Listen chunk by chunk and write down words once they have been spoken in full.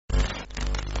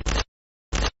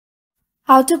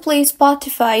How to play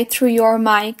Spotify through your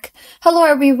mic. Hello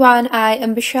everyone, I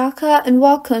am Bishaka and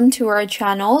welcome to our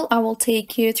channel. I will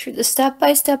take you through the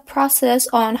step-by-step process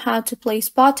on how to play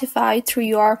Spotify through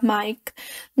your mic.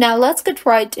 Now let's get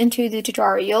right into the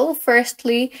tutorial.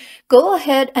 Firstly, go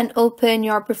ahead and open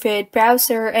your preferred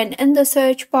browser and in the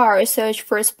search bar, search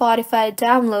for Spotify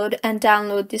download and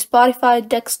download the Spotify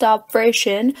desktop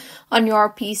version on your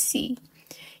PC.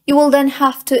 You will then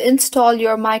have to install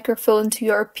your microphone to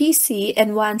your PC,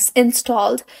 and once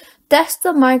installed, test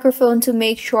the microphone to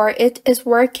make sure it is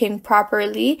working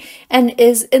properly and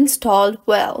is installed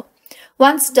well.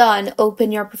 Once done,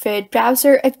 open your preferred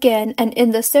browser again and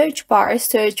in the search bar,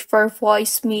 search for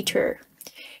Voicemeeter.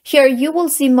 Here you will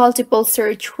see multiple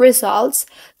search results.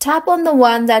 Tap on the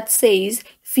one that says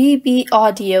VB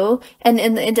Audio, and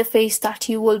in the interface that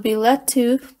you will be led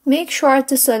to, make sure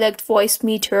to select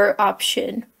Voicemeeter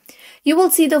option. You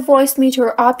will see the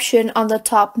Voicemeeter option on the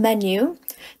top menu.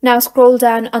 Now scroll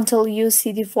down until you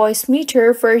see the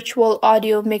Voicemeeter Virtual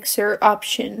Audio Mixer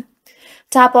option.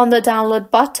 Tap on the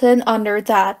download button under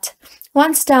that.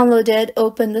 Once downloaded,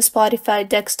 open the Spotify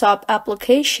desktop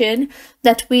application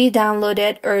that we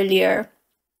downloaded earlier.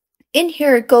 In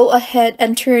here, go ahead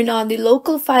and turn on the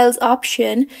local files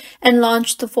option and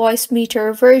launch the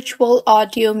Voicemeeter Virtual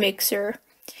Audio Mixer.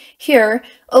 Here,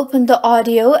 open the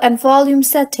audio and volume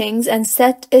settings and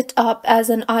set it up as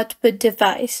an output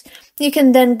device. You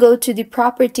can then go to the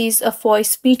properties of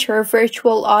Voicemeeter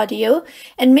Virtual Audio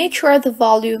and make sure the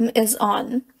volume is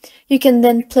on. You can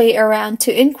then play around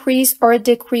to increase or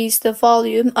decrease the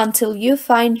volume until you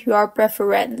find your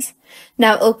preference.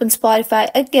 Now open Spotify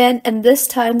again, and this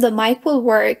time the mic will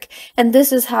work, and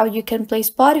this is how you can play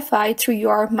Spotify through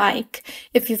your mic.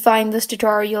 If you find this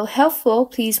tutorial helpful,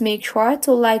 please make sure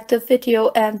to like the video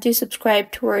and to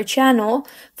subscribe to our channel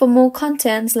for more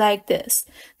contents like this.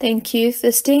 Thank you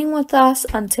for staying with us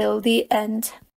until the end.